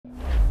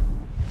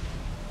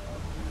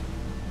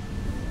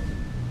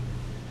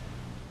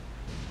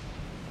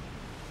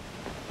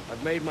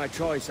I've made my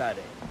choice, Addy.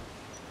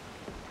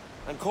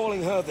 I'm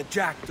calling her the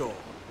Jackdaw.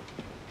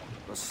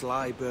 A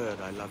sly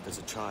bird I loved as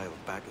a child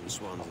back in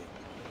Swansea.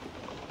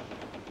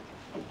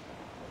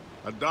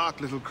 A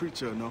dark little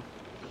creature, no?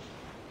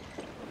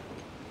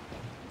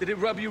 Did it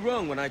rub you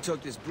wrong when I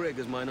took this brig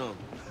as mine own?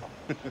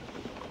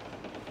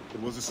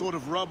 It was the sort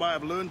of rub I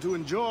have learned to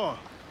endure,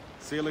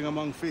 sailing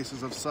among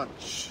faces of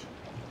such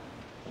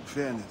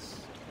fairness.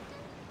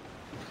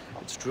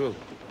 It's true.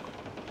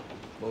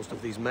 Most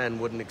of these men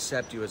wouldn't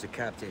accept you as a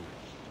captain.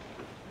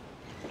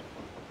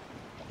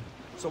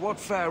 So what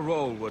fair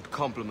role would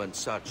complement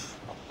such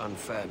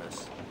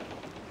unfairness?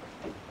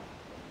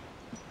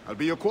 I'll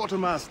be your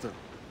quartermaster.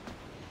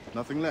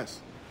 Nothing less.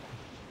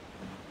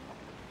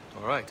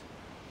 All right.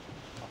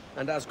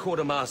 And as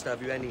quartermaster,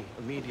 have you any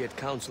immediate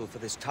counsel for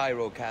this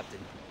Tyro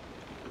captain?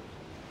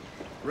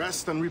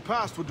 Rest and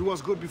repast would do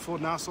us good before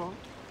Nassau.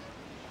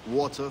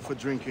 Water for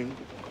drinking.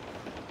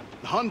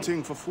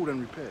 Hunting for food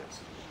and repairs.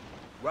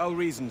 Well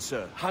reasoned,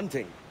 sir.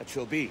 Hunting, it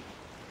shall be.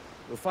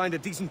 We'll find a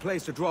decent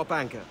place to drop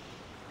anchor.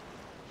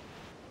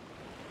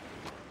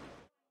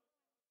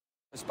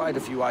 I spied a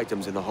few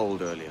items in the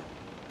hold earlier.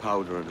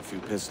 Powder and a few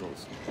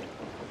pistols.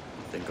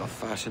 I think I'll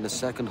fashion a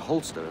second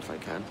holster if I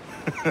can.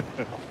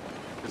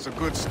 It's a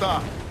good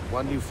start.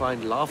 One you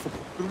find laughable.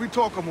 Could we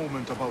talk a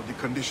moment about the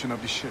condition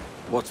of the ship?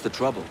 What's the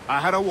trouble?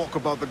 I had a walk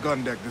about the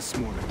gun deck this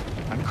morning,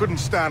 and couldn't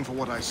stand for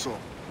what I saw.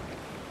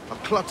 A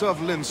clutter of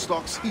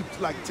linstocks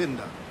heaped like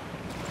tinder,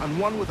 and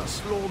one with a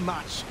slow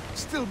match,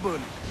 still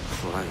burning.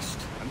 Christ.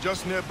 And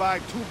just nearby,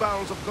 2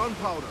 barrels of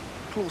gunpowder,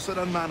 closer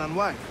than man and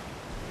wife.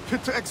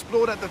 Fit to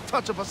explode at the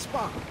touch of a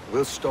spark.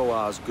 We'll stow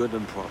ours good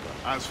and proper.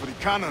 As for the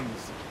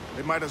cannons,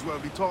 they might as well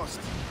be tossed.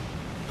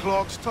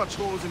 Clogs touch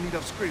holes in need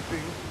of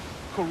scraping,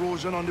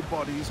 corrosion on the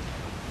bodies,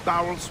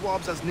 barrel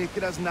swabs as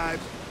naked as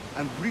knives,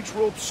 and breech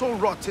ropes so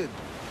rotted,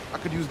 I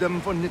could use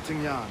them for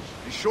knitting yarn.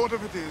 The short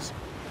of it is,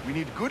 we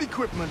need good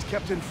equipment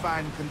kept in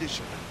fine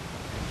condition.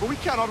 But we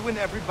cannot win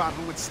every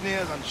battle with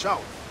snares and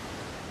shouts.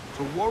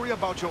 So worry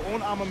about your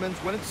own armament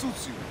when it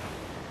suits you.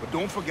 But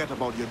don't forget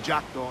about your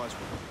jackdaw as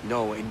well.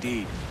 No,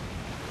 indeed.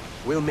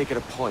 We'll make it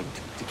a point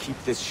to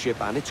keep this ship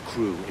and its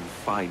crew in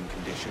fine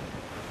condition.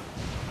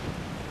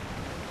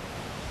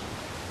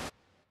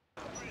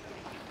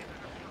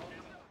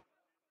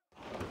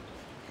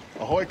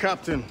 Ahoy,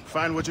 Captain.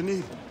 Find what you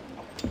need.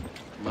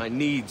 My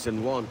needs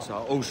and wants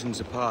are oceans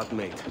apart,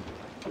 mate.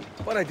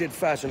 But I did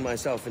fashion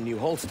myself a new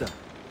holster.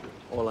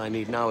 All I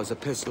need now is a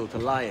pistol to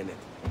lie in it.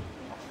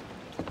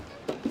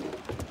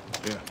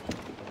 Yeah.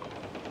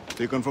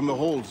 Taken from the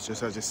holds,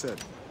 just as you said.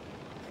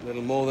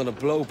 Little more than a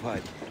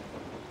blowpipe.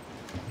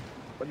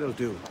 But it'll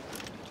do.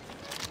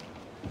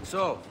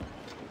 So,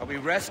 are we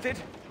rested?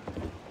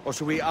 Or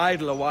should we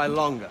idle a while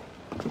longer?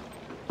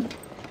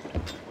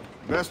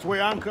 Best way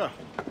anchor.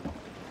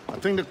 I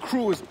think the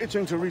crew is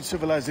itching to reach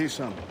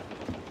civilization.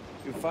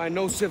 You'll find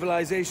no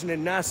civilization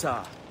in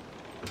Nassau.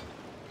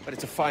 But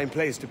it's a fine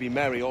place to be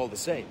merry all the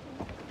same.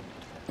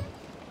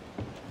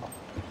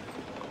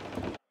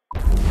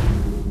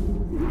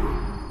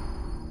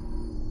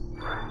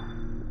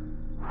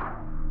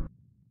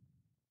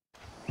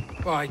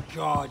 By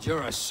God,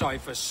 you're a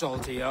sight for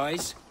salty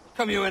eyes.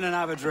 Come you in and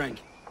have a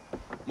drink.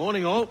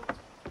 Morning, all.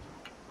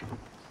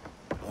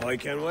 Ahoy,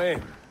 Kenway.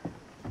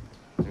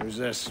 Who's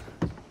this?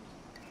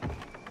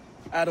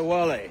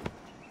 Adewale,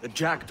 the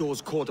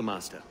Jackdaw's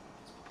quartermaster.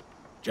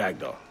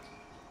 Jackdaw.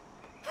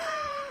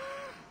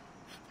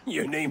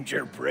 You named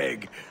your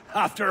brig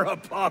after a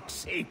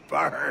poxy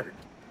bird.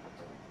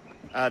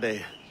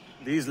 Ade,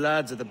 these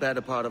lads are the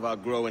better part of our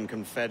growing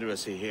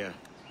confederacy here.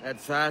 Ed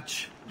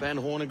Thatch, Ben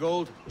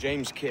Hornigold,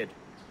 James Kidd.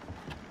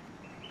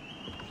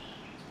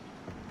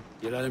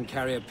 You let him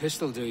carry a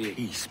pistol, do you?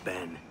 Peace,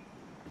 Ben.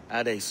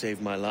 Ade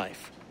saved my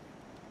life.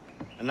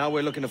 And now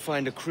we're looking to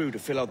find a crew to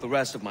fill out the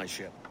rest of my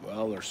ship.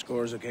 Well, there's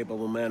scores of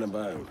capable men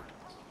about.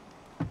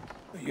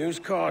 But use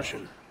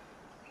caution.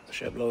 The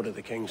shipload of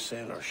the King's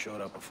sailors showed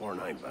up a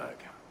fortnight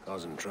back,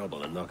 causing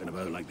trouble and knocking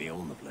about like they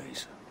own the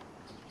place.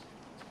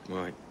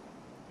 Right.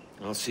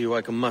 I'll see who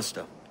I can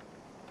muster.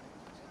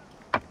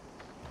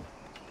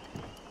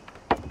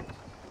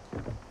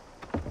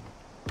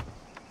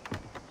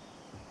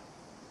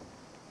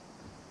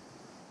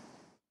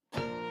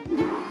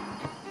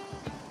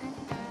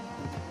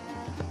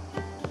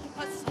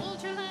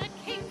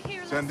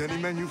 Send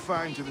any men you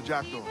find to the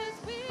Jackdaw.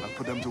 I'll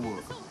put them to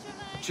work.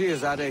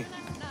 Cheers, Ade.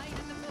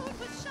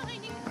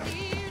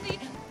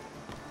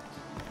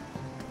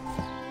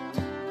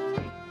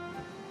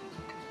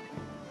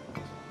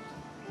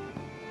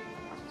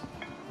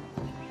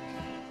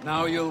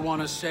 Now you'll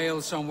want to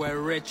sail somewhere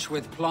rich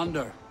with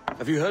plunder.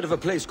 Have you heard of a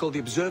place called the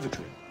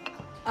Observatory?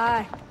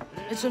 Aye.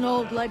 It's an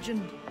old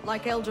legend,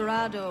 like El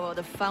Dorado or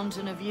the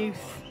Fountain of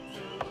Youth.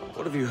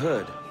 What have you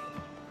heard?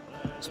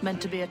 It's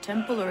meant to be a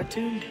temple or a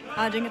tomb,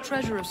 hiding a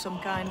treasure of some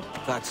kind.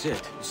 That's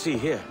it. See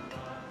here.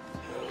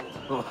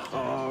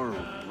 Oh,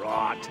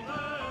 rot.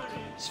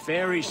 It's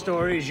fairy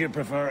stories you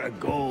prefer to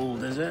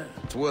gold, is it?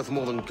 It's worth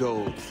more than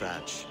gold,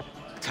 Thatch.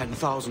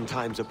 10,000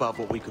 times above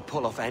what we could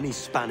pull off any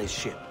Spanish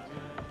ship.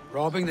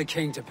 Robbing the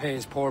king to pay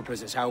his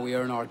porpoise is how we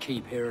earn our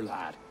keep here,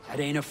 lad. It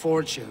ain't a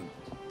fortune.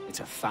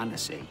 It's a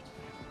fantasy.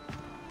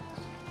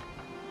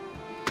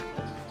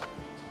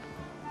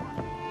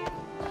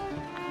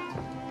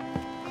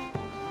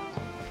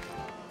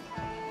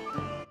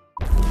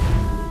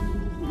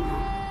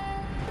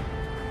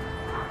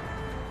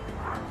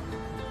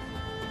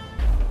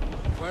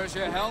 Where's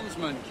your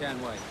helmsman,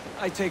 Kenway?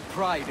 I take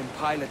pride in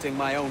piloting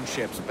my own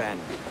ships, Ben.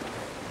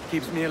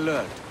 Keeps me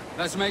alert.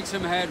 Let's make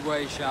some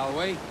headway, shall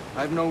we?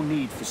 I've no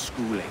need for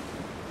schooling.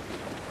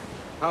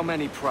 How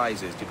many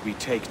prizes did we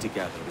take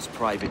together as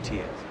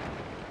privateers?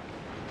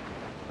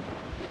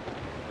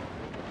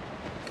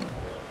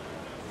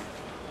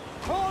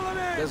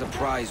 There's a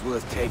prize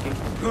worth taking.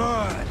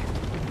 Good.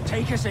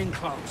 Take us in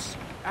close.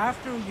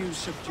 After you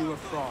subdue a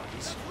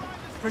prize,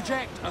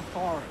 project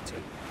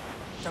authority.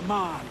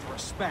 Demand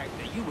respect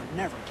that you would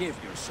never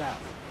give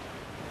yourself.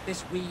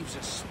 This weaves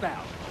a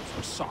spell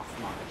over soft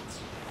minds.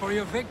 For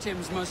your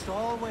victims must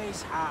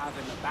always have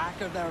in the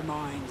back of their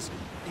minds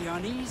the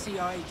uneasy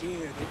idea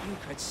that you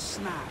could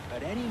snap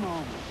at any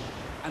moment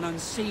and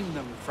unseam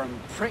them from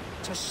prick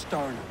to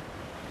sternum.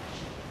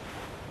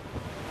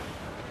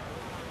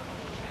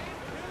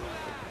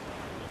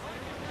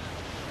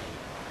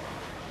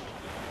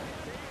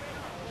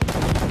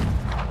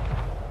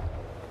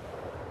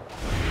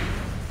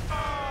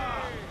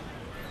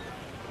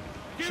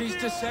 She's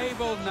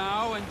disabled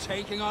now and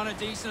taking on a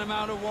decent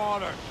amount of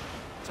water.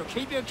 So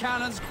keep your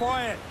cannons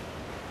quiet.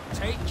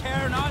 Take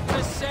care not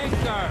to sink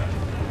her.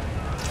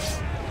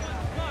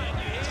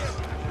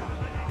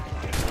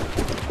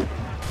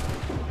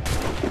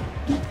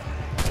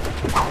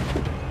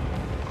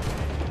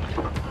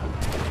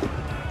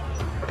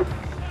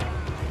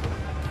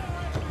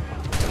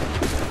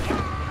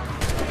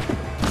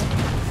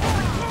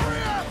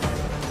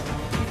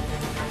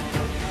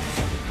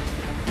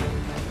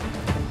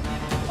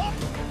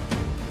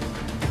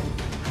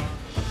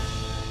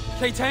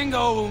 Que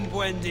tengo un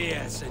buen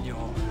día,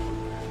 señor.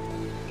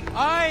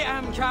 I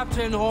am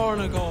Captain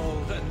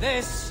Hornigold, and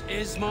this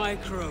is my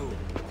crew.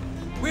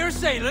 We're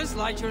sailors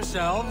like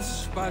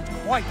yourselves, but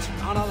quite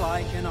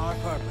unalike in our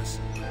purpose.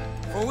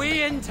 For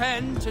we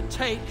intend to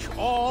take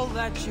all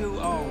that you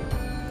own.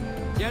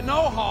 Yet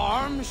no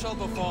harm shall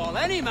befall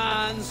any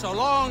man so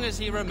long as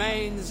he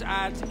remains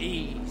at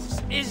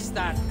ease. Is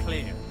that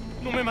clear?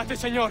 No me mate,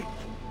 señor.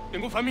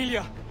 Tengo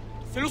familia.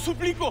 Se lo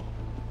suplico.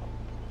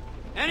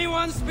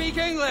 Anyone speak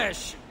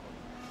English?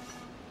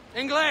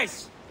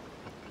 Inglés?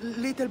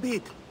 Little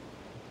bit.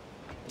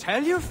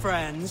 Tell your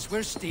friends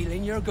we're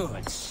stealing your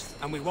goods,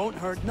 and we won't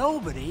hurt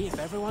nobody if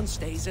everyone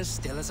stays as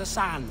still as a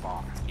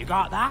sandbar. You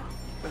got that?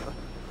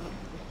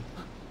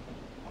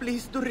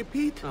 Please do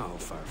repeat. Oh,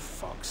 for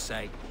fuck's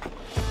sake.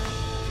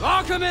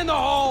 Lock him in the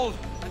hold,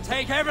 and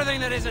take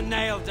everything that isn't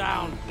nailed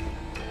down.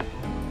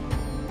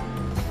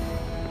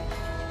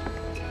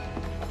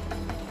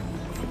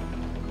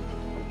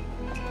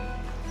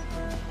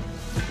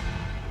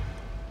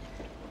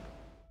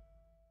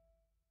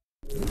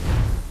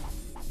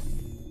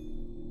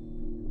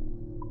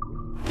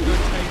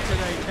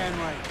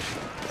 Kenway.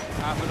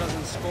 Half a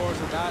dozen scores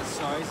of that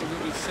size and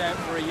you'll be set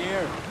for a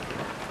year.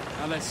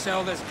 Now let's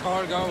sell this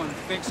cargo and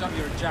fix up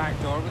your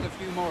jackdaw with a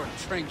few more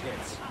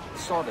trinkets.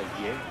 Sod it,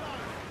 you.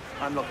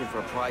 I'm looking for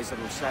a prize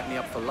that'll set me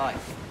up for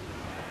life.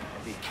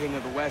 I'll be king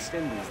of the West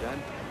Indies,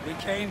 then. We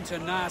came to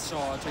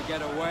Nassau to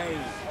get away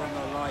from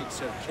the likes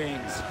of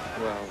kings.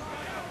 Well,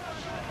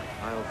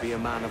 I'll be a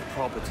man of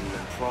property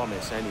and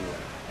promise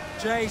anyway.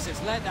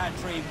 Jesus, let that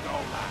dream go,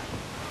 lad.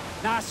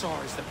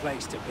 Nassau is the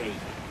place to be,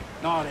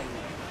 not England.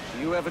 Do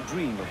you ever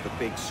dream of the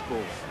big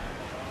score?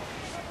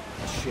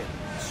 A ship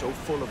so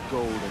full of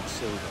gold and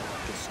silver,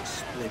 just to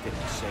split it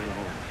and sail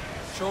home.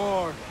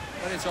 Sure,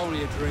 but it's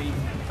only a dream.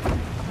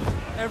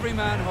 Every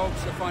man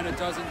hopes to find a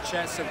dozen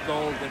chests of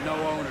gold with no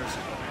owners.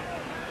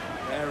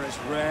 They're as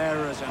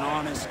rare as an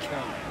honest king.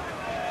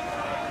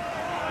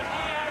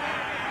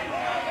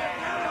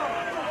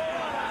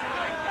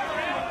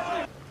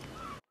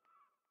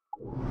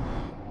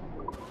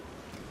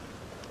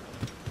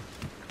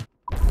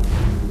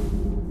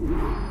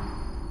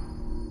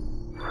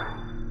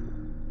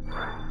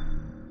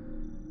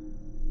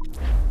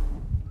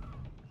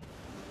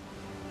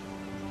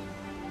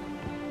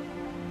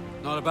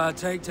 Not a bad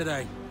take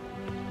today.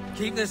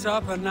 Keep this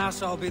up and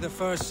Nassau will be the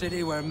first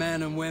city where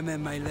men and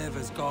women may live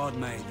as God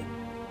made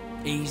them.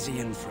 Easy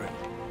and free.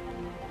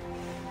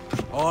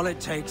 All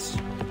it takes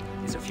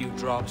is a few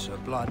drops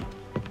of blood,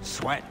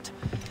 sweat,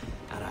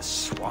 and a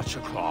swatch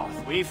of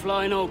cloth. We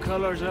fly no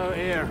colors out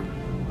here.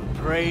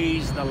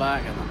 Praise the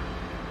lack of them.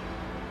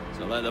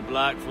 So let the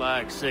black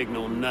flag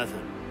signal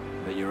nothing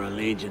but your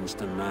allegiance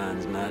to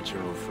man's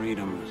natural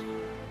freedoms.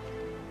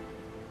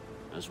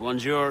 This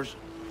one's yours.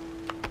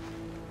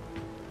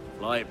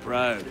 Fly it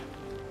proud.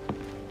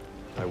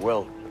 I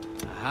will.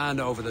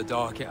 Hand over the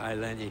docket I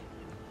lent you.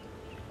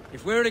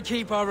 If we're to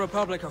keep our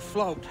republic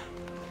afloat,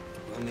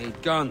 we'll need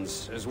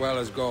guns as well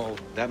as gold.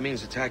 That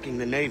means attacking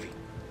the Navy.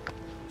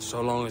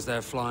 So long as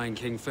they're flying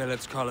King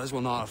Philip's colors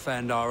will not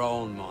offend our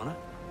own monarch.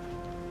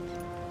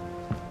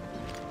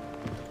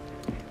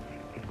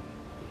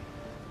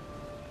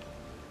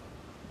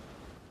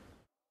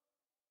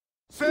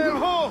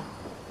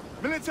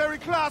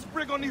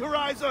 brig on the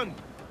horizon!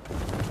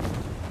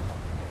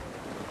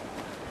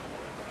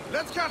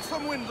 Let's catch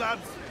some wind,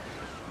 lads!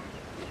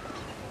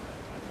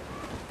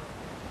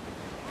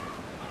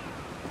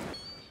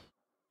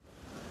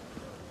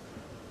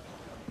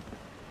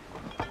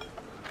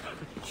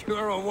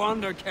 You're a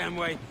wonder,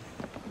 Kenway.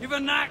 You've a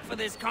knack for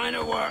this kind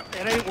of work.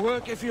 It ain't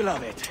work if you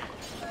love it.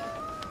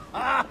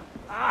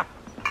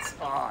 It's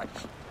hard.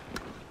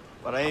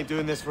 But I ain't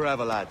doing this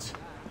forever, lads.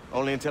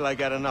 Only until I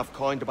get enough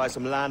coin to buy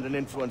some land and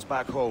influence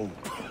back home.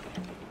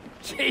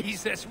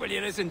 Jesus, will you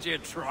listen to your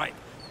tripe?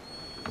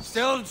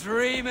 Still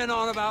dreaming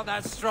on about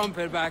that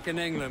strumpet back in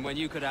England when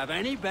you could have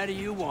any better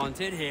you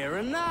wanted here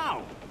and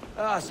now.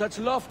 Ah, such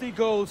lofty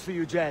goals for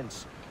you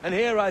gents. And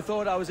here I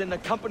thought I was in the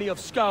company of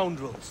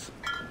scoundrels.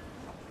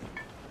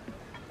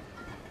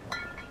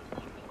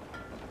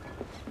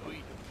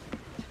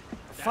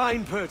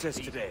 Fine purchase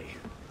today.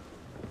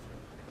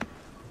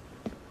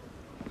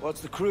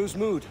 What's the crew's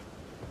mood?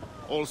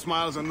 All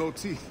smiles and no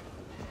teeth.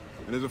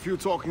 And there's a few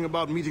talking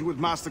about meeting with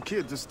Master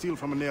Kid to steal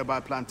from a nearby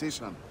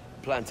plantation.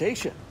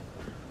 Plantation?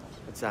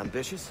 That's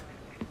ambitious.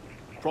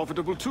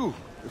 Profitable too,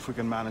 if we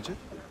can manage it.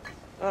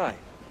 Aye.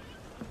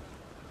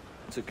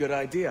 It's a good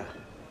idea.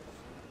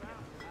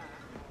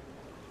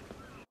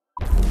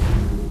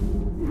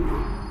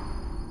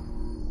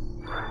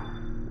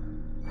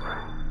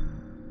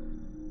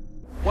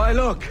 Why,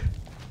 look!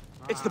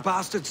 It's the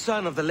bastard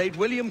son of the late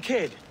William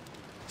Kidd.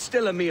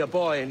 Still a mere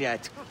boy, and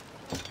yet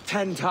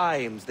 10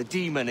 times the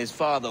demon his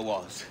father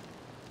was.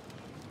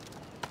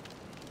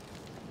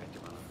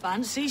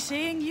 Fancy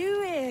seeing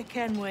you here,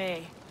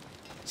 Kenway.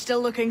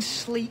 Still looking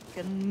sleek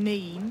and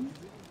mean.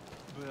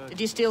 Did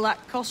you steal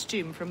that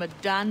costume from a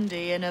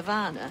dandy in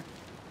Havana?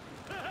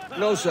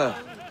 No, sir.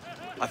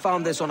 I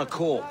found this on a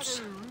corpse.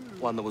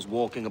 One that was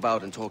walking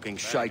about and talking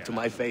shite to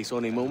my face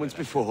only moments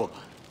before.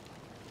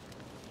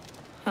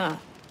 Huh.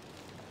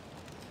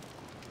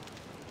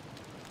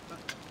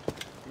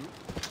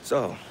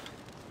 So,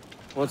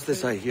 what's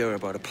this I hear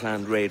about a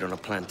planned raid on a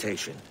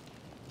plantation?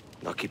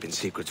 Not keeping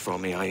secrets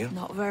from me, are you?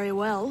 Not very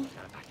well.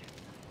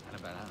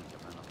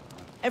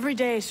 Every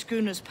day,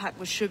 schooners packed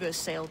with sugar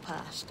sail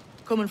past,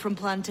 coming from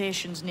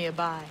plantations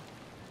nearby.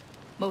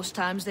 Most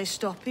times they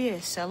stop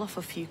here, sell off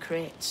a few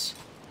crates.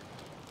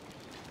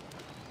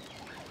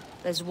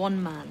 There's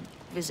one man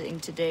visiting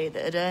today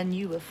that'd earn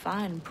you a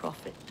fine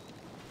profit.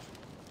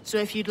 So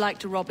if you'd like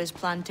to rob his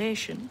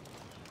plantation,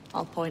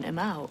 I'll point him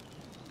out.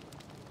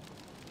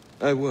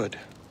 I would.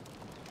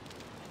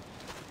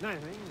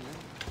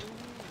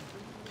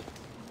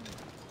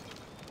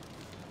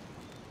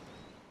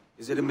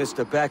 Is it a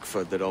Mr.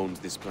 Beckford that owns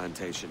this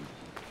plantation?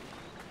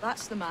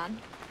 That's the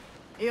man.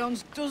 He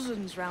owns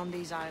dozens round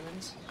these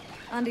islands,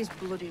 and he's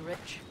bloody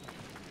rich.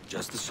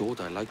 Just the sort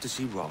I like to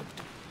see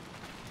robbed.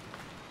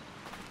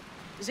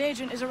 His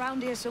agent is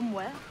around here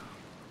somewhere.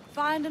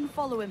 Find and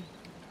follow him,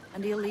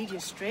 and he'll lead you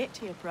straight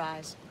to your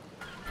prize.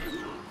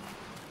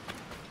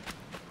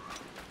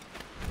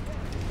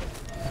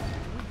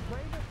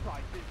 Trader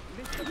prices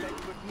Mr.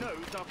 Beckford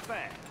knows are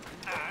fair,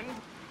 and...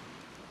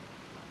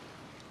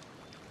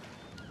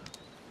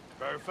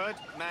 Beaufort,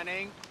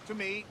 Manning, to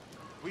me.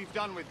 We've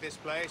done with this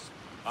place.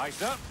 Aye,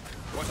 sir.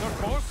 What's our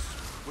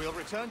course? We'll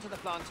return to the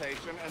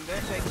plantation and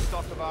there take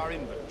stock of our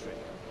inventory.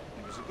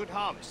 It was a good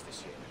harvest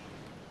this year.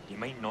 You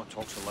might not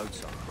talk so loud,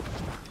 sir.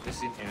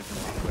 This ain't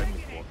anything like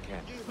Weddingport,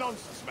 Ken.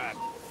 Nonsense, man.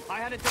 I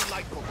had a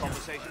delightful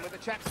conversation with a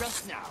chap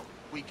just now.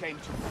 We came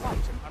to quite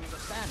an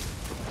understanding.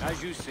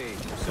 As you say,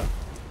 sir.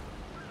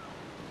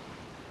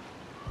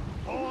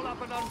 All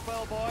up and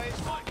unfurl,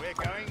 boys. We're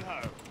going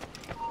home.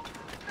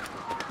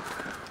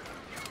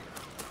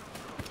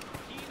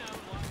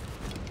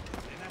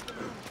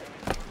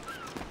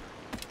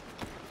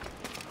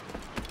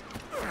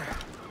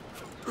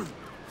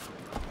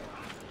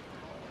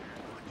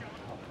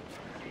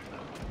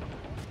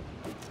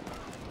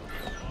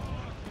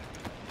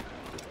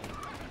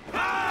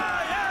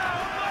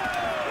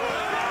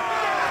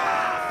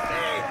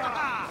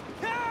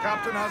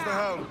 Captain has the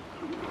helm.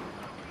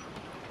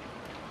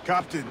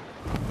 Captain,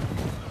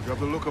 you have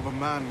the look of a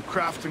man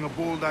crafting a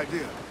bold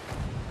idea.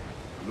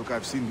 A look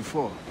I've seen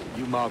before.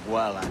 You mark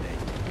well, Annie.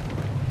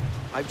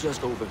 I've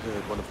just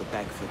overheard one of the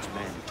Beckford's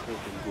men talking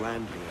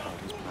grandly about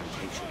his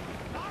plantation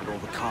and all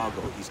the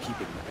cargo he's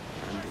keeping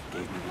there, and it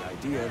gave me the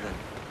idea that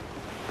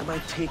I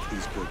might take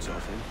these goods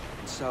off him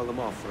and sell them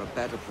off for a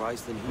better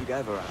price than he'd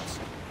ever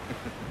ask.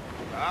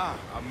 Ah,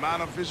 a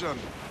man of vision.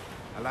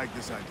 I like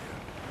this idea.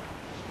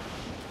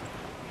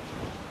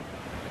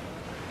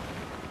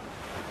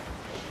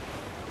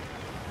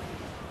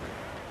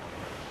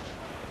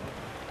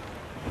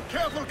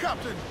 Careful,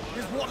 Captain!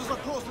 His waters are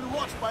closely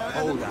watched by our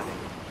Hold enemy. Annie.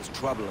 There's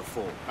trouble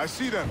afoot. I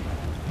see them.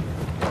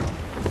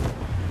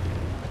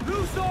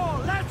 Loose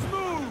all! Let's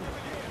move!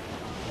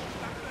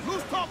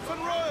 Loose tops and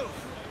royals!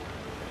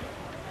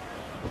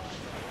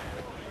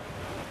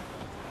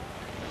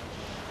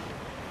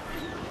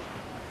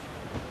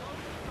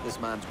 This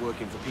man's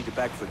working for Peter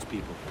Beckford's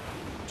people.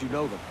 Do you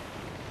know them?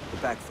 The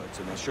Beckfords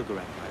and their sugar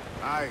empire.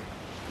 Aye.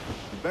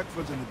 The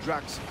Beckfords and the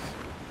Draxes.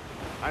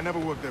 I never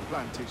worked their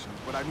plantations,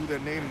 but I knew their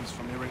names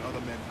from hearing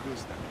other men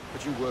curse them.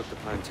 But you worked the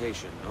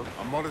plantation, no?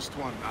 A modest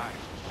one, aye.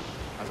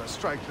 As a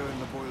striker in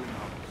the boiling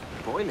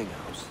house. Boiling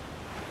house?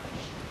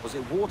 Was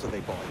it water they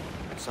boiled?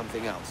 Or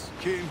something else?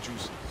 Cane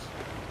juices.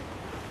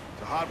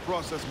 It's a hard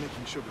process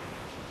making sugar.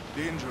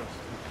 Dangerous.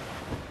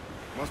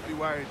 Must be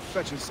why it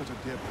fetches such a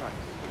dear price.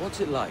 What's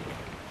it like,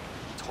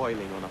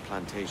 toiling on a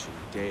plantation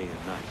day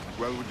and night?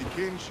 Well, with the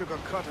cane sugar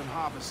cut and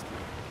harvested,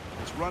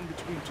 it's run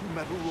between two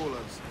metal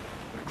rollers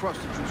that crush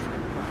the juice from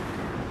the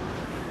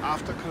plant.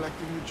 After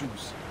collecting the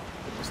juice,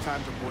 it was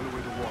time to boil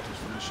away the waters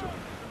from the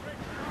sugar.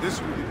 This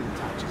really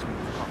detaches me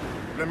with copper.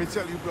 Let me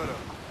tell you, brother,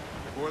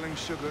 boiling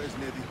sugar is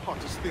near the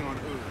hottest thing on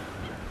earth.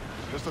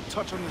 Just a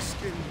touch on the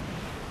skin,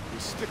 will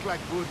stick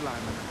like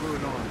birdlime and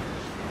burn on,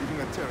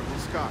 leaving a terrible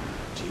scar.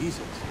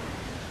 Jesus.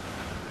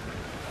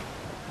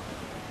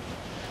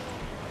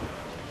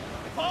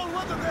 Foul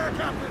weather there,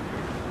 Captain!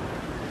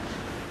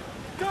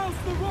 Douse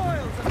the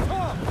royals and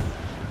tops!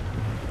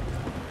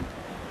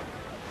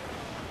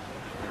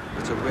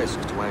 It's a risk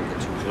to anchor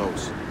too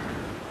close.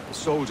 The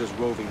soldiers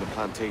roving the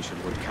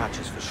plantation would catch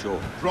us for sure.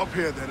 Drop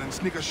here then and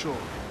sneak ashore.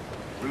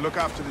 We'll look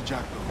after the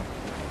jackal.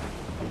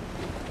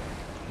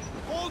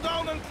 Fall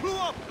down and crew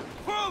up!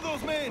 Furl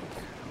those men!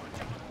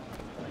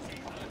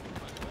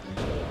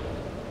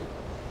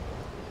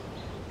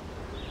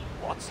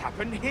 What's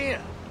happened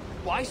here?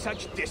 Why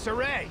such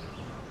disarray?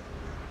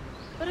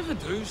 Bit of a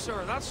do,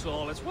 sir, that's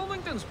all. It's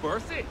Wilmington's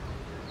birthday.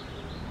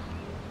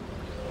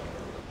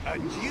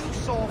 And you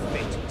saw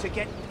fit to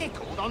get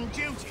pickled on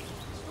duty?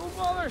 No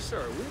bother,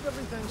 sir. We've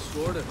everything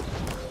sorted.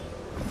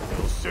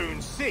 We'll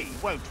soon see,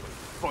 won't we?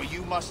 For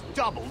you must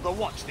double the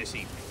watch this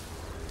evening.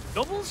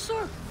 Doubles,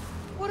 sir?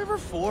 Whatever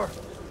for?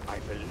 I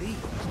believe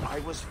I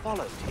was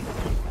followed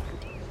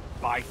here.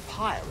 By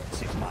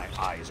pirates, if my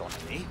eyes honour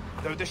me,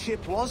 though the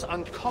ship was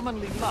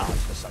uncommonly large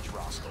for such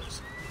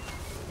rascals.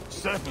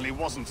 Certainly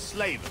wasn't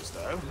slavers,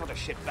 though, not a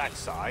ship that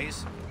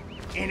size.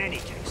 In any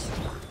case,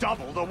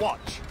 double the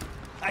watch.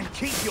 And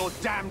keep your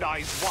damned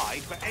eyes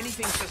wide for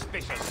anything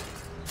suspicious.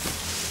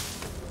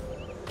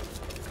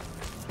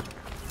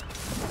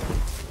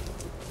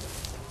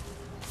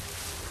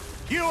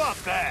 You up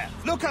there!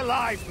 Look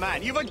alive,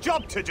 man! You've a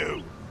job to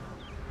do!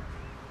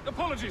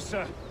 Apologies,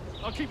 sir.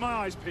 I'll keep my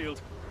eyes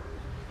peeled.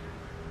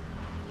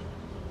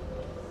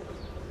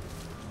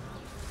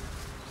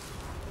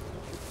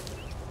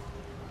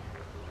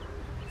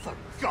 For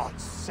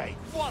God's sake,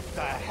 what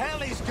the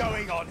hell is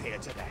going on here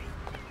today?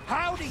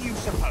 How do you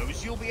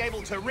suppose you'll be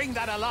able to ring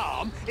that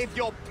alarm if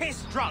you're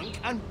piss drunk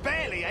and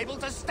barely able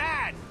to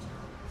stand?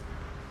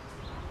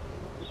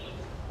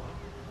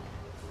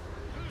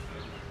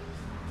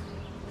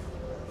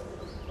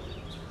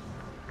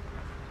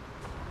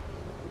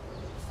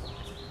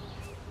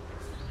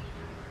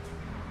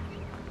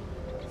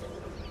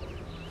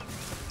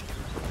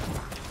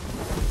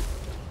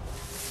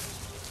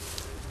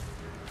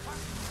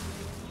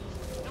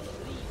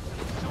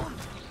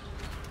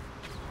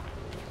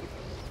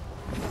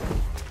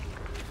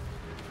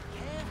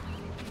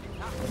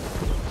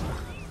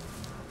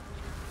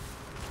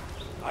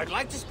 I'd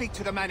like to speak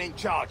to the man in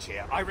charge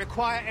here. I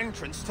require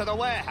entrance to the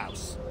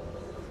warehouse.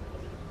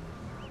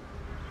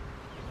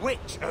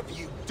 Which of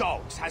you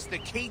dogs has the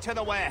key to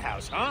the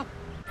warehouse, huh?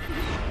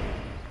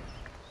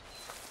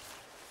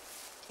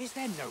 Is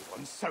there no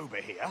one sober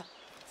here?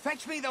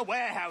 Fetch me the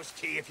warehouse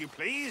key, if you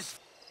please.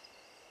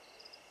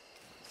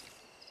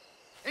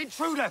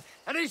 Intruder!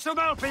 I need some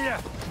help here!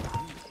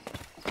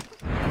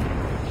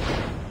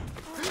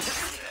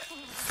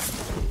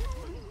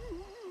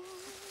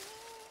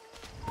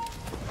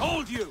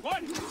 Hold you!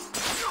 What?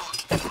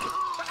 That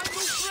was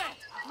no threat!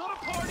 Not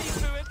a party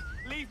to it!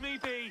 Leave me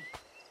be!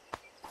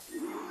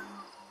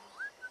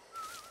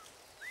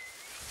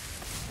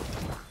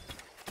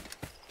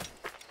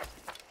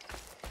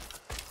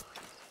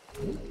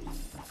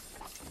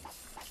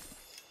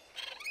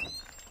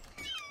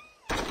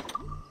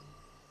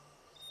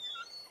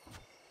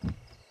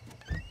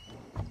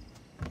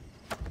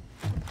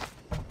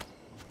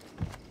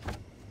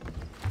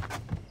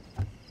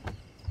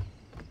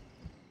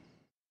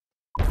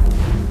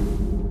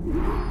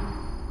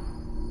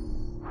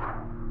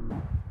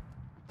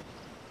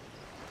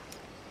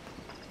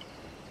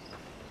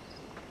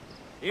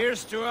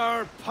 Here's to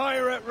our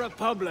pirate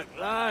republic,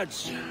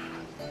 lads.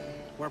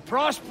 We're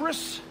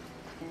prosperous,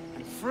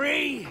 and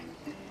free,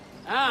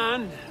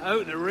 and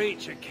out of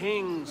reach of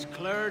kings,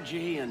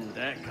 clergy, and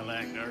debt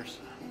collectors.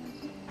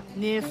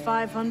 Near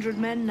 500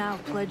 men now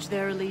pledge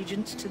their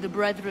allegiance to the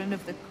Brethren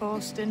of the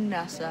Coast in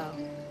Nassau.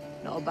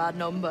 Not a bad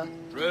number.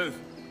 Truth.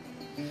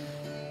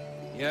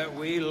 Yet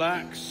we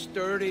lack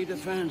sturdy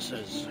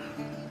defenses.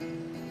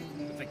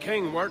 If the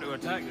king were to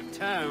attack the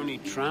town,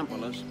 he'd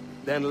trample us.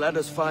 Then let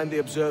us find the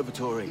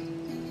observatory.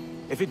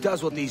 If it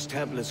does what these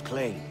Templars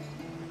claim,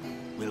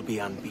 we'll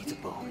be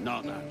unbeatable.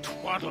 Not that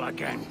twaddle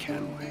again,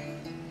 Kenway.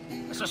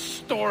 It's a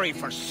story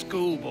for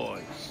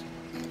schoolboys.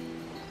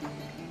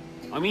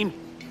 I mean,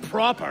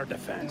 proper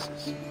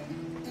defenses.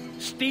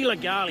 Steal a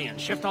galleon,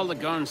 shift all the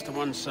guns to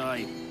one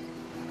side.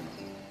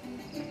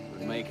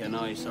 make a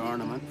nice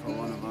ornament for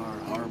one of our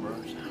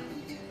harbors.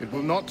 It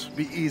will not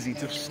be easy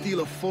to steal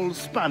a full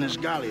Spanish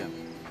galleon.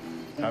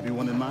 Have you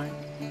one in mind?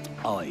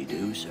 I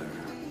do, sir.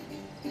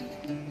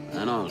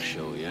 And I'll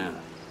show you.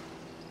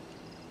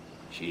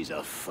 She's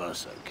a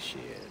fussock, she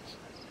is.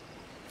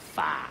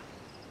 Fat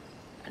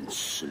and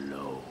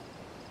slow.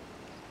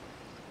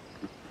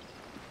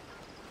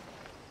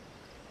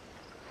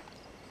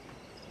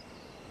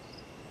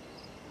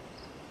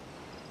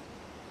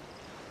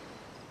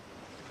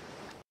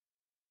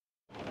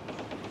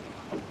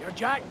 Your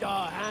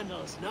jackdaw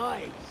handle's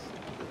nice.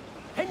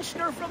 Pinched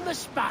her from the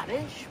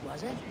Spanish,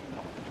 was it?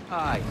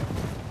 Aye.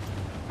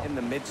 In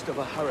the midst of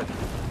a hurricane.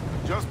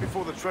 Just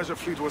before the treasure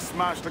fleet was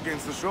smashed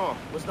against the shore.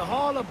 Was the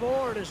haul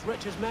aboard as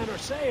rich as men are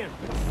saying?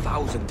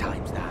 1,000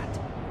 times that.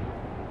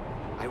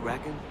 I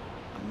reckon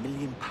 £1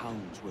 million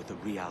worth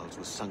of reals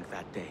was sunk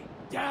that day.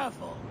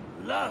 Devil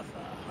love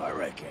a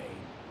hurricane.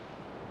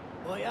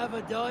 Might have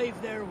a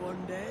dive there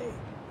one day.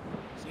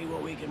 See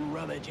what we can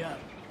rummage up.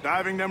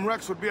 Diving them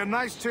wrecks would be a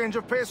nice change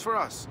of pace for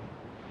us.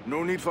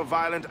 No need for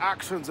violent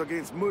actions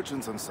against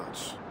merchants and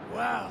such.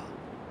 Well,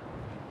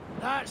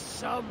 that's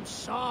some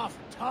soft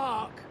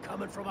talk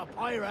coming from a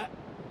pirate.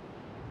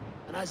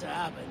 And as it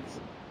happens,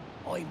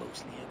 I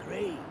mostly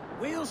agree.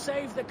 We'll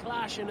save the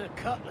clashing of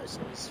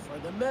cutlasses for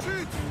the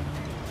men.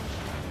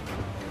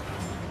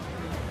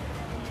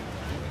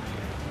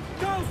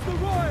 Douse the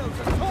royals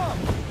at top!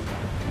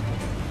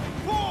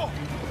 Four!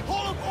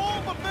 Hold up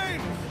all but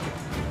main!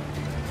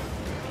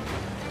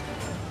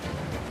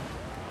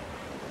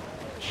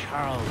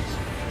 Charles,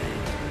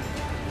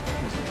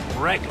 as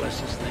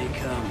reckless as they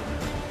come.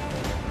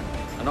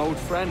 An old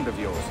friend of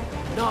yours?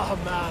 Not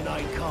a man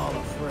I'd call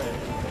a friend.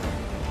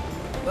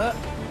 But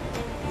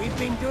we've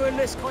been doing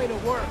this kind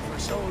of work for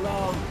so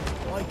long,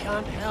 I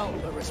can't help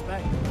but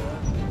respect him,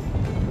 man.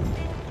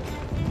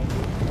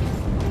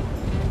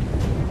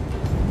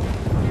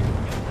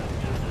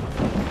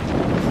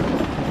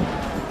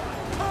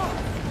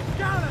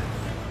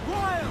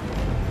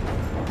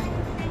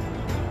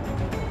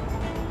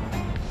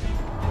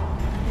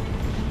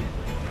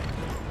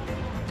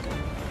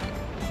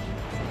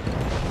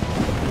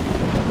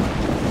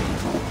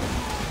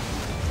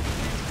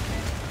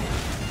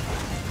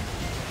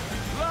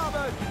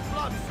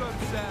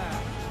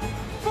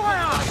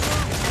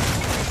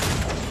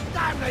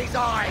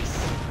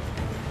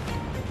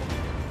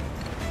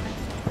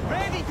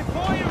 Ready to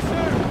fire,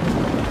 sir!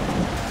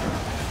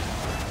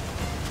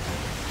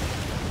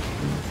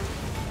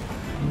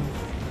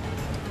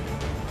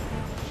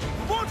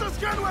 Fortress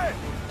Kenway!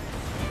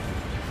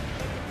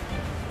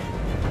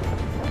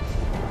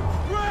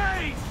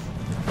 Raise!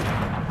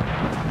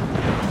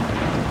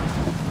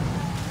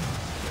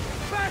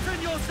 Fasten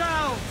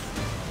yourselves!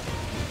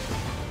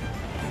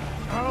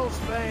 Charles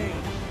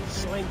Vane,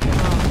 slinking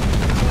off.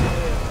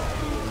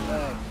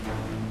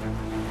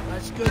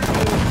 That's good news.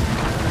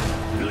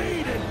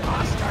 Bleeding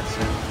bastards!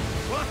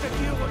 We'll have to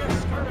deal with this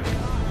skirt of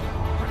God.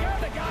 Forget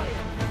the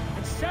galleon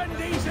and send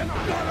these in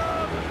gun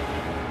 'em!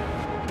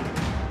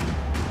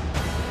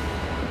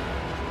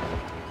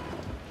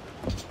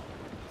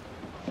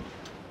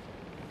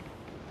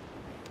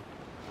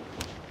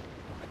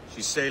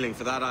 She's sailing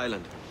for that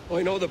island.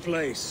 I know the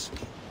place.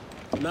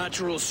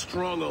 Natural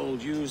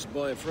stronghold used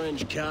by a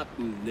French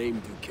captain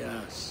named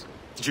Ducasse.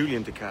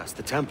 Julian Ducasse,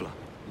 the Templar.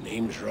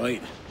 Name's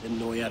right. Didn't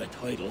know he had a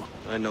title.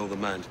 I know the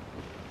man.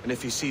 And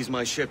if he sees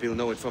my ship, he'll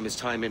know it from his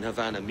time in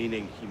Havana,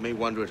 meaning he may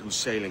wonder at who's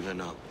sailing her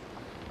now.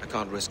 I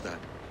can't risk that.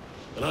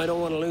 And I don't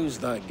want to lose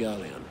that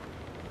galleon.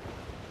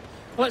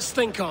 Let's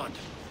think on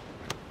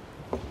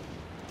it.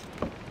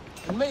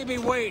 And maybe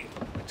wait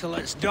till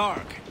it's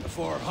dark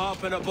before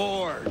hopping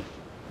aboard.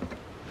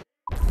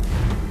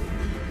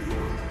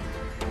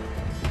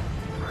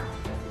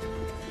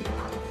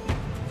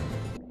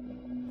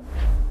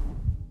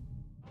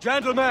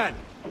 Gentlemen,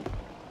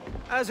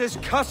 as is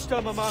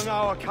custom among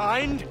our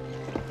kind,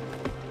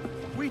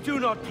 we do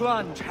not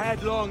plunge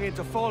headlong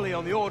into folly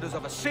on the orders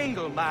of a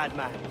single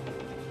madman,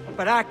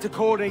 but act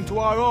according to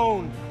our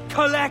own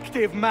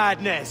collective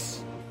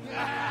madness.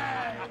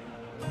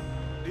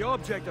 The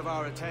object of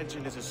our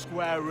attention is a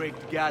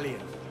square-rigged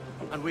galleon,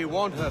 and we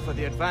want her for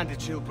the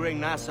advantage she'll bring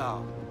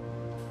Nassau.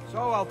 So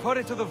I'll put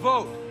it to the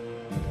vote.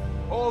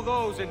 All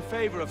those in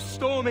favor of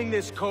storming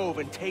this cove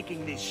and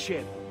taking this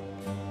ship,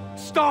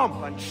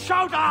 stomp and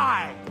shout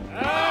aye!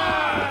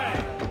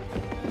 Aye!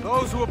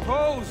 Those who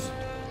oppose,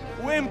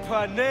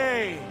 whimper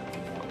nay.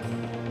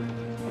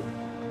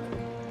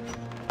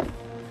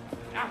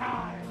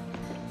 Aye!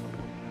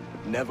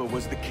 Never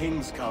was the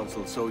King's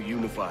Council so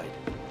unified.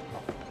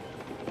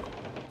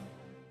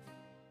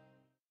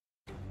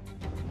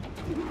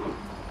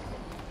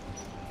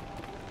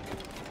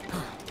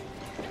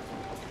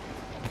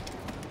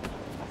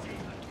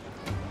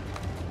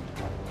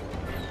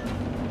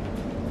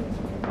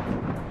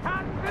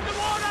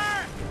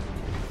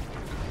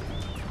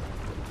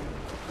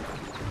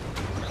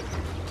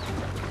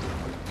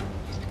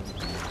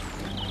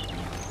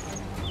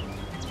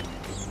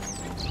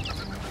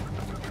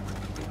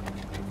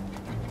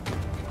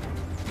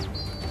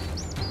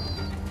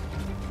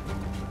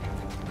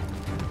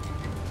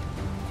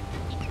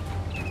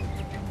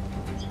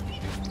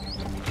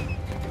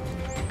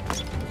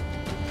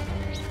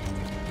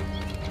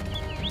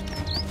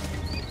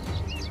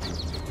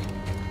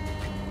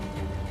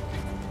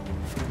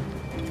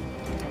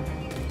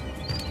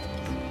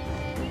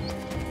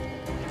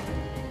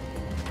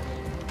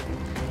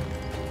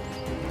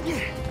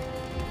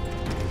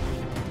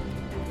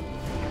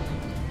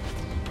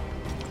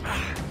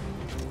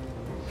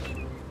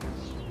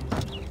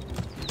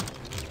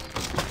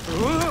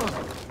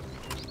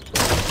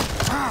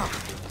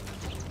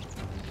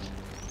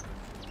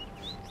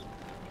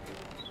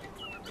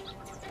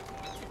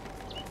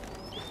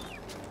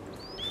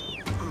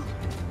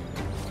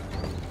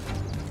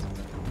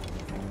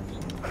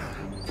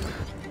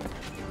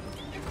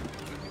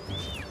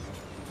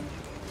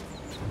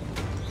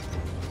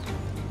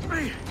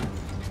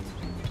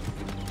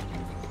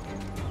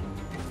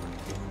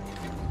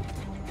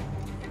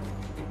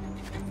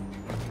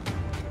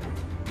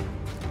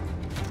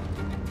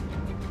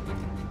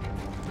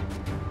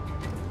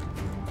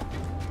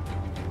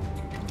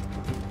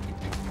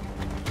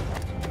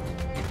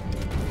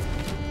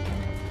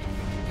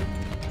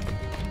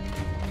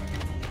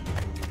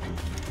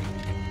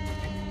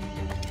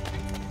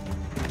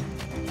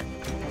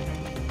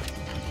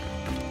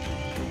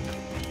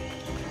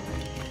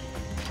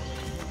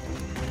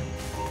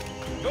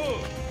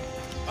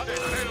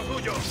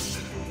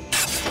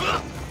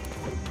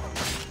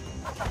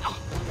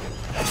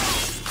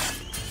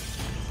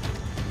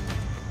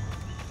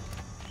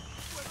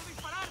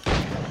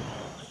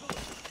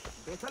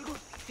 ¿Ves algo?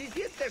 Si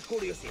sientes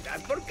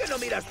curiosidad, ¿por qué no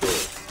miras tú?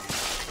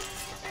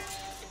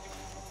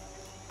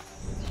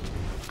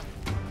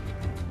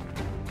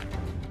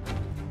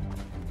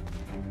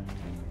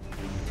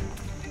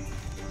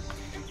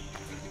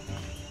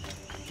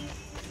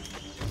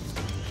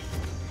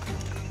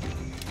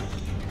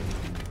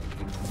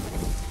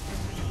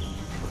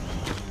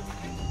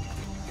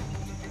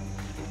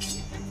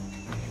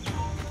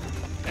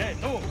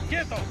 ¡Tú,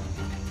 quieto!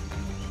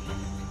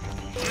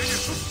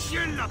 ¡Tienes un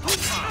pie en la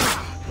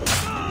tumba!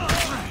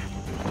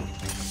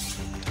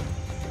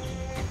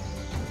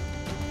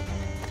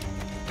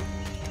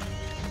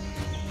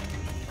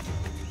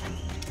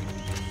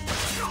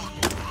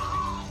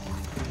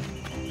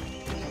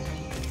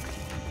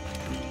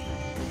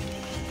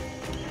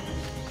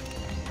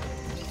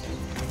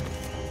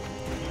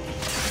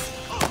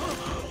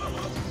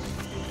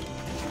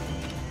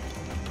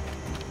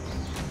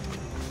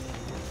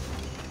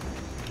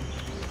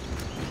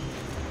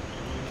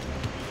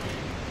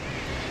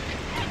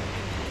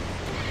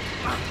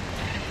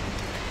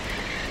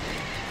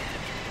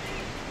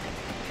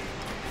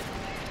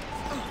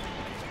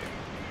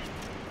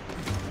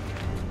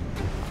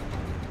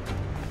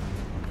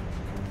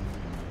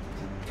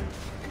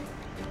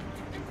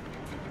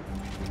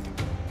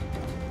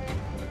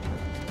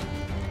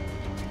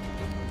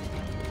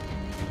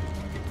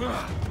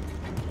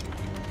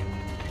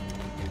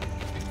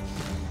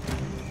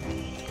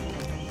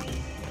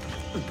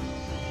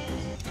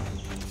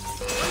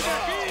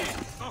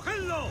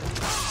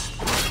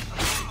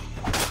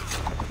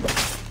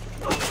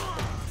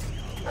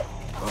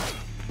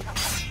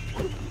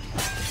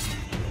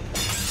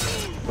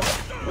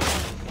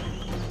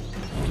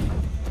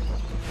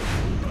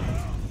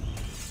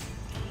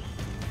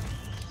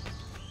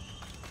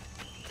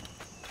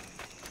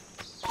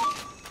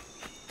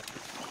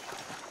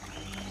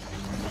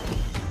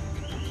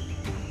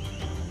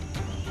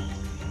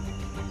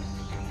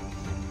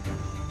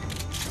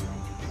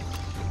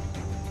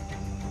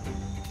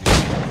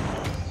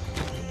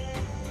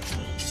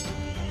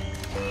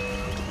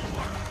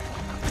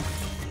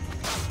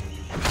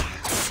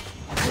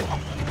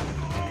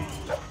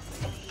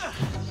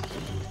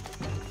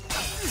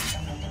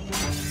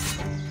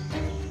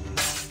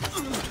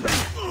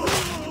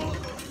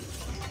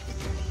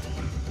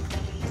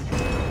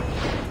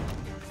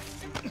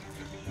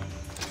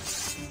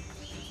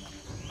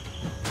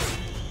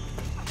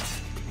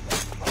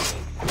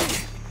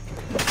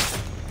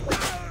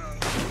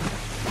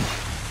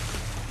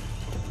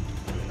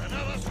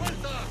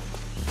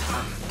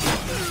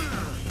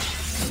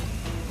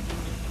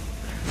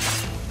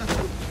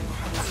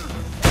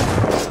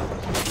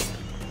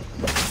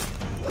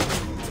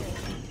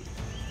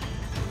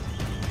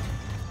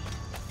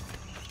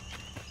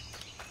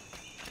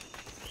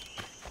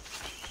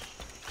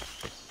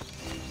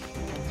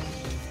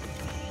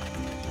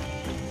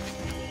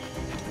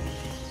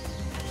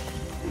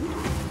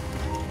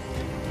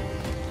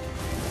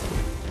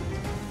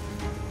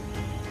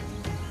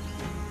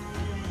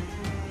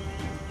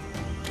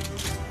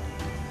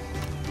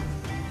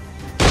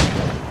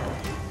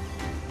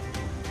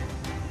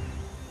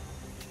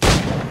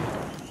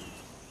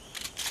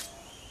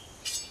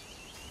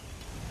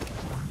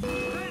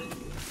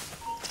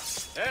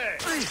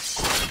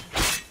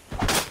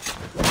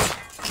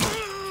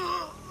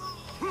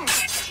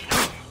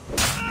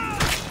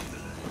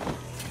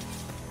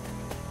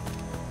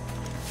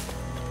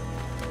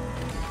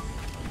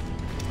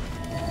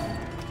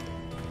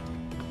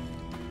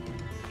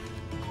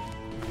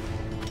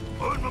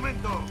 ¡Un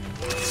momento!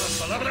 ¡Las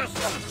palabras!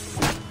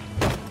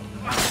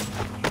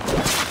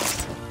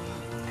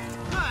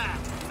 ¡Ah!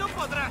 ¡No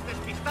podrás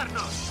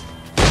despistarnos!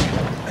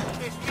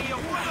 ¡Desvío!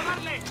 ¡Puedo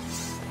darle!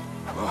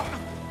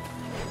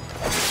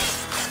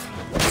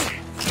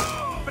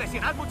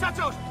 ¡Presionad,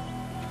 muchachos!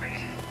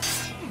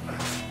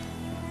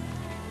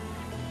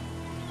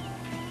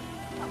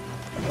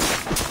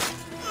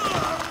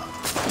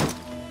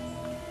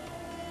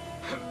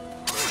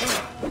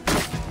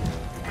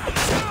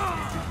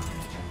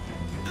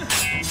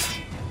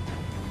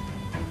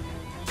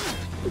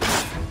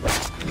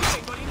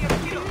 ¡Tengo línea de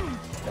tiro!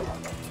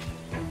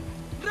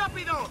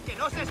 ¡Rápido! ¡Que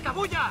no se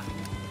escabulla!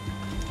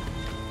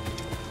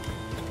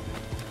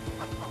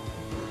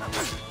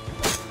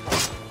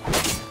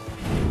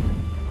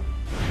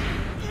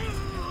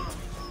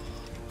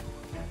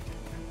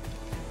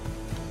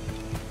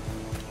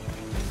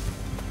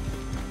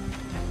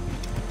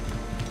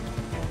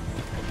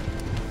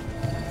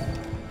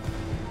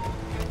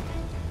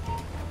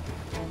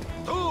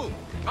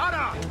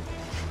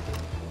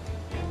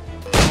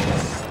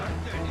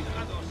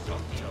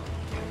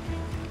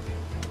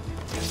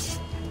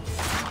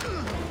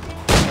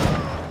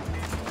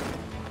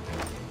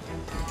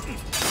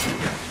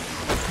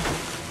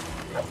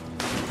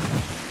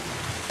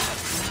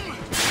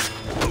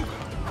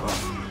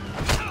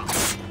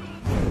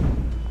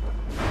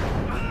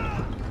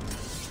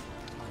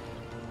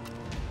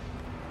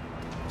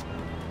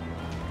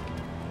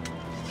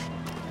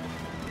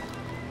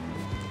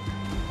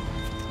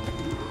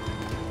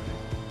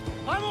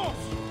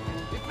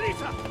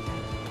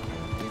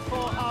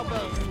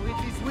 cowbells, so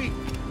it is weak.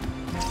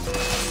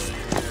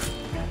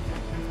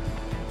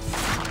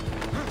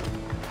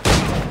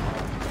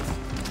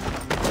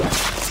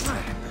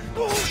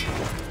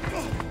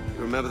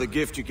 You remember the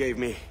gift you gave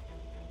me?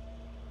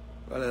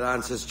 Well, it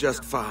answers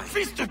just fine.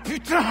 Fils de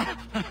putain!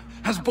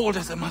 As bold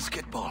as a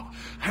musket ball,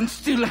 and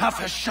still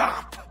half as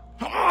sharp.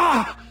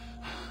 Ah!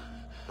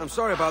 I'm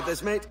sorry about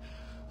this, mate.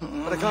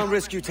 But I can't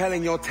risk you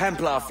telling your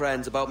Templar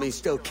friends about me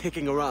still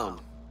kicking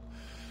around.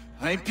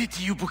 I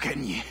pity you,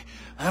 Boucanier.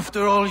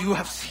 After all you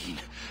have seen,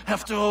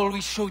 after all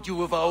we showed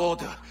you of our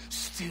order,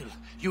 still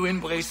you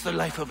embrace the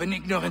life of an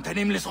ignorant and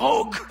aimless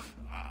rogue.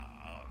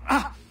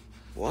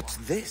 What's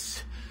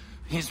this?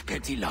 Is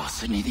petty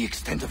larceny the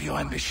extent of your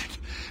ambition?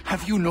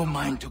 Have you no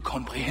mind to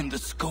comprehend the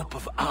scope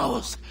of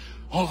ours?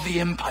 All the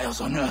empires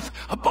on Earth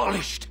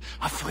abolished,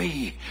 a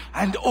free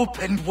and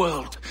open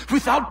world,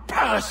 without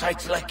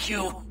parasites like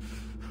you.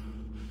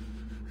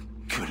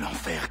 Que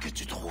l'enfer que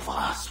tu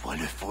trouveras soit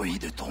le fruit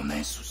de ton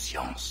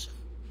insouciance.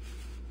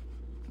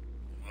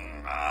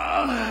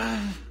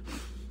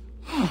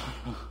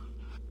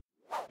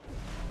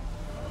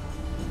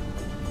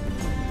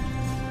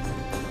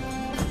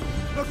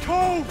 The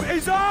cove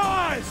is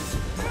ours!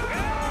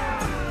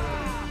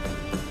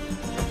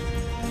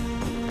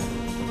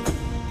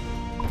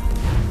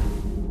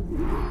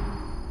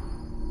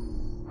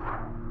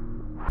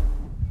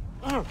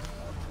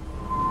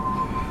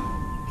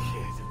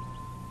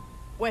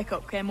 Wake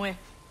up, Kenway.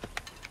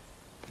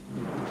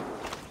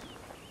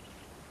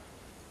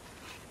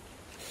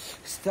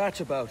 What's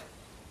that about?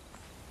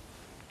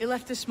 He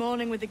left this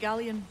morning with the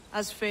galleon.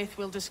 As faith,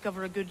 we'll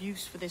discover a good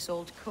use for this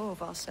old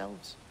cove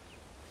ourselves.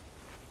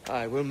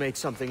 Aye, we'll make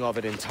something of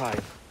it in time.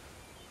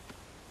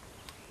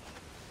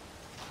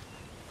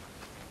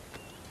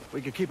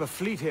 We could keep a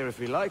fleet here if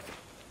we liked.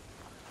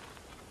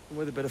 And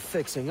with a bit of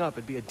fixing up,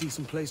 it'd be a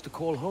decent place to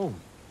call home.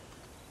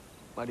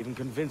 Might even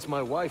convince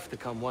my wife to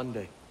come one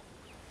day.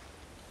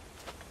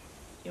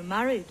 You're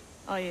married,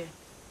 are you?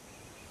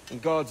 In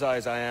God's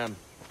eyes, I am.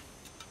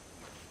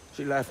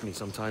 She left me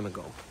some time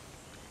ago.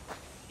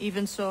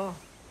 Even so,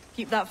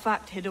 keep that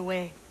fact hid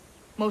away.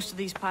 Most of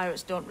these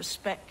pirates don't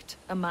respect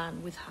a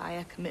man with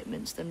higher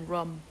commitments than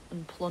rum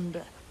and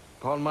plunder.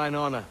 Upon mine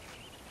honor.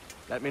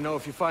 Let me know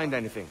if you find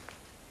anything.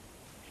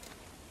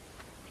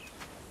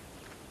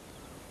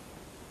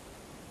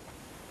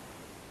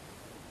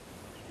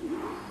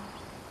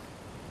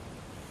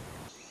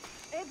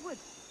 Edward,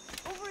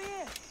 over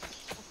here.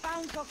 I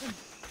found something.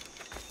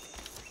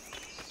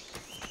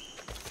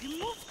 You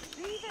must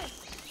see this.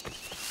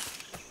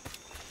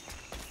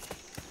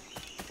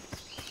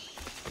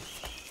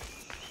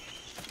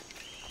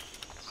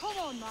 Come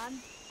on, man.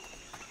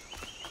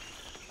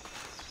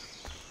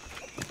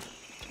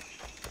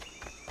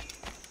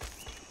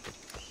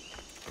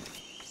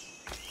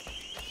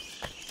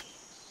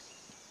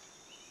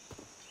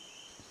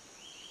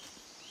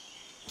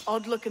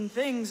 Odd-looking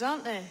things,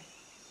 aren't they?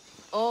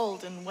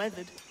 Old and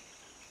weathered.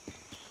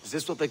 Is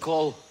this what they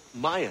call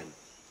Mayan?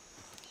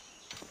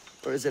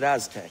 Or is it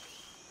Aztec?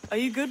 Are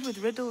you good with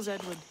riddles,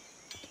 Edward?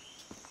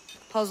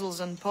 Puzzles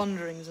and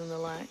ponderings and the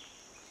like?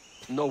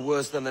 No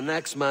worse than the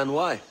next man,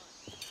 why?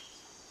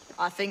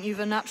 I think you've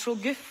a natural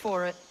gift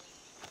for it.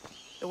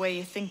 The way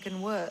you think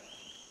and work.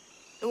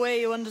 The way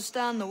you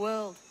understand the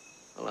world.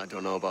 Well, I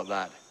don't know about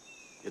that.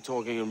 You're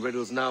talking in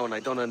riddles now and I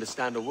don't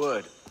understand a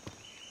word.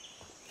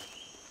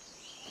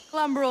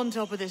 Clamber on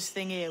top of this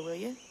thing here, will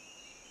you?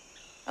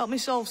 Help me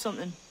solve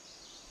something.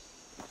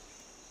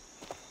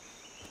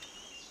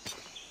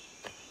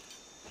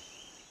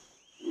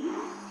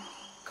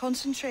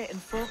 Concentrate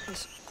and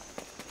focus.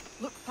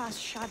 Look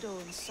past shadow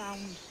and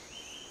sound.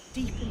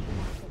 Deep into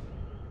matter.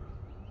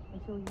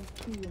 Until you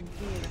see and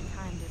hear a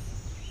kind of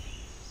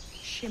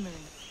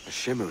shimmering. A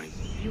shimmering?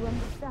 You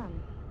understand?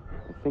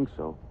 I think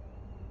so.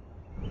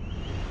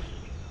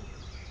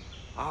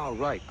 Ah,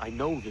 right. I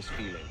know this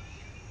feeling.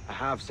 I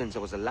have since I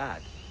was a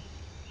lad.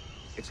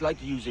 It's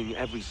like using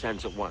every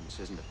sense at once,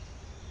 isn't it?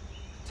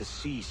 To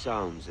see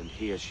sounds and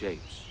hear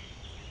shapes.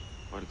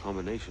 Quite a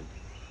combination.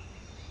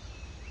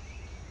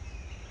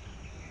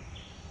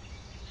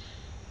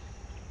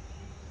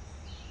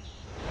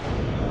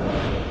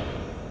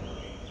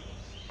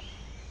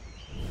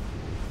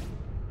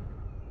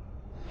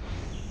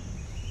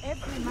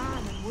 Every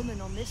man and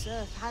woman on this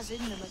earth has in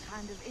them a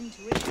kind of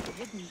intuition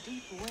hidden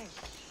deep away.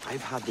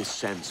 I've had this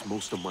sense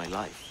most of my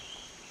life.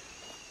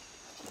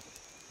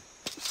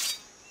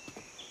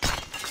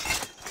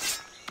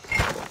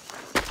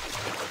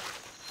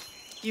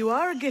 You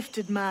are a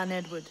gifted man,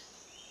 Edward.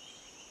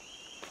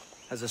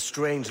 Has a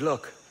strange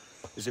look.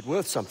 Is it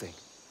worth something?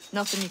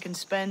 Nothing you can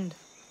spend.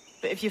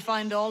 But if you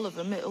find all of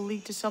them, it'll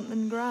lead to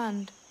something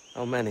grand.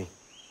 How many?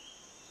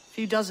 A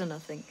few dozen, I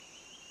think.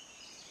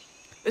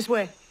 This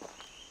way.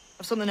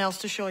 I've something else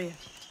to show you.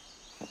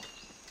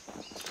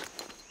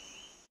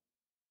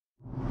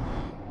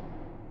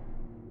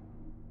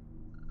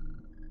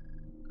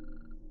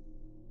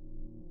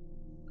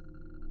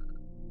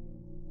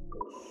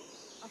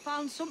 I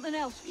found something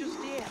else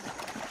just here.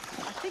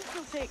 I think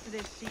you'll take to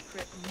this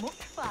secret much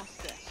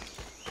faster.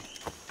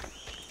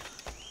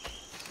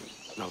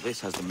 Now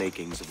this has the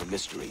makings of a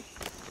mystery.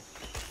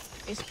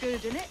 It's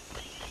good, isn't it?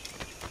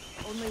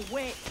 Only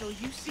wait till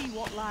you see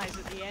what lies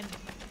at the end.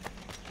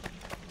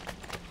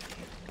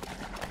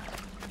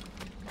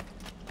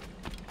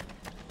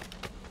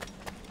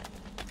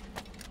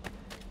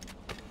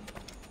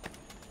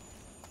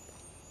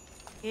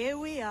 Here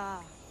we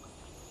are.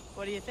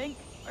 What do you think?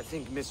 I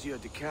think Monsieur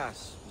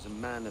Ducasse was a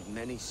man of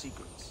many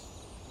secrets.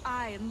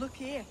 Aye, and look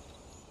here.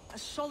 A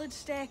solid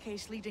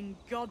staircase leading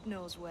God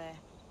knows where.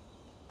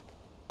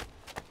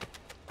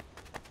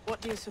 What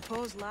do you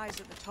suppose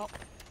lies at the top?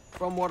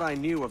 From what I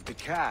knew of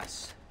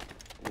Ducasse,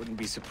 I wouldn't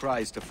be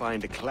surprised to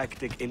find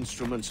eclectic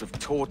instruments of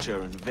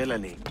torture and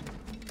villainy.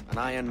 An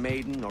Iron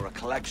Maiden or a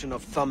collection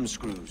of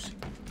thumbscrews.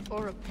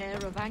 Or a pair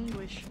of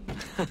anguish.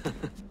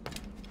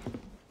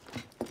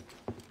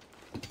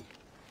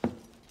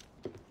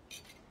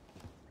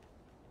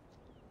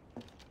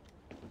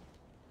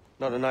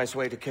 Not a nice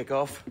way to kick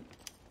off.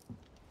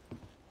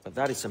 But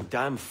that is some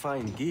damn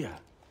fine gear.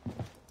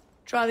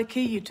 Try the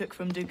key you took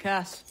from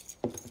Ducasse.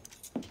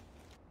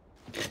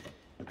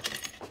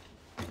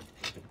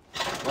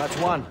 That's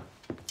one.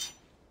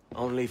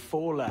 Only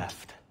 4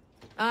 left.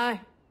 Aye.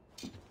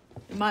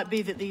 It might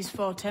be that these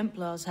 4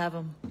 Templars have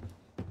them.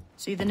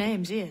 See the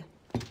names here?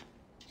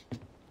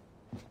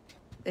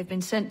 They've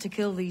been sent to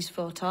kill these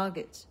 4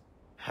 targets.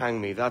 Hang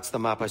me, that's the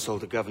map I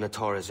sold to Governor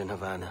Torres in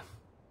Havana.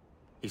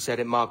 He said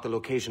it marked the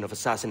location of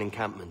assassin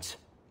encampments.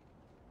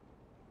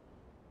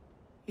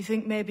 You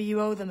think maybe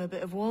you owe them a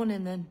bit of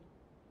warning, then?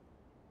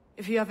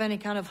 If you have any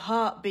kind of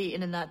heart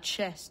beating in that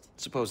chest.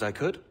 Suppose I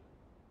could.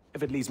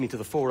 If it leads me to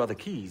the 4 other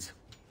keys.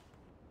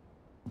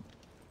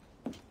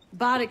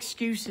 Bad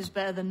excuse is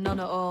better than none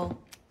at all.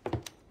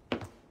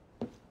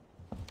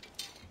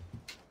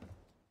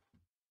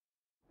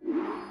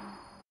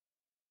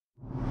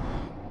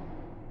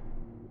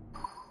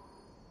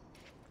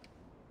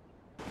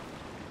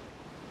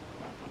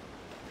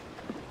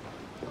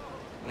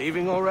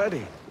 Leaving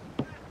already?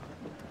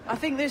 I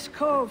think this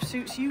cove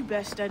suits you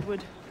best,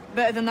 Edward.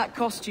 Better than that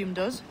costume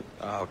does.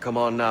 Oh, come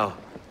on now.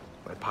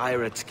 We're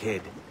pirates,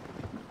 kid.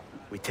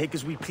 We take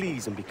as we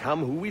please and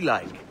become who we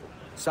like.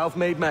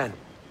 Self-made men.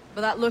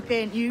 But that look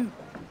ain't you.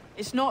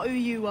 It's not who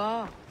you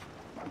are.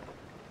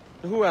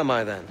 Who am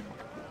I, then?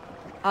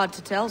 Hard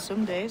to tell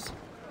some days.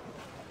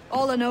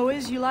 All I know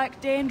is you like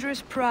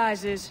dangerous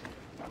prizes.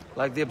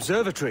 Like the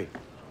observatory.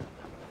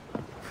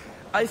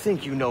 I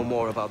think you know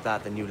more about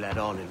that than you let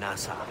on in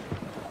Nassau.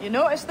 You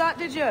noticed that,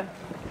 did you?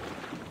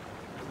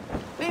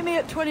 Meet me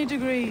at 20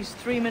 degrees,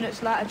 3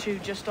 minutes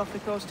latitude just off the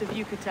coast of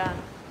Yucatan.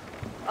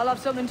 I'll have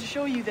something to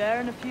show you there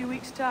in a few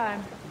weeks'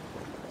 time.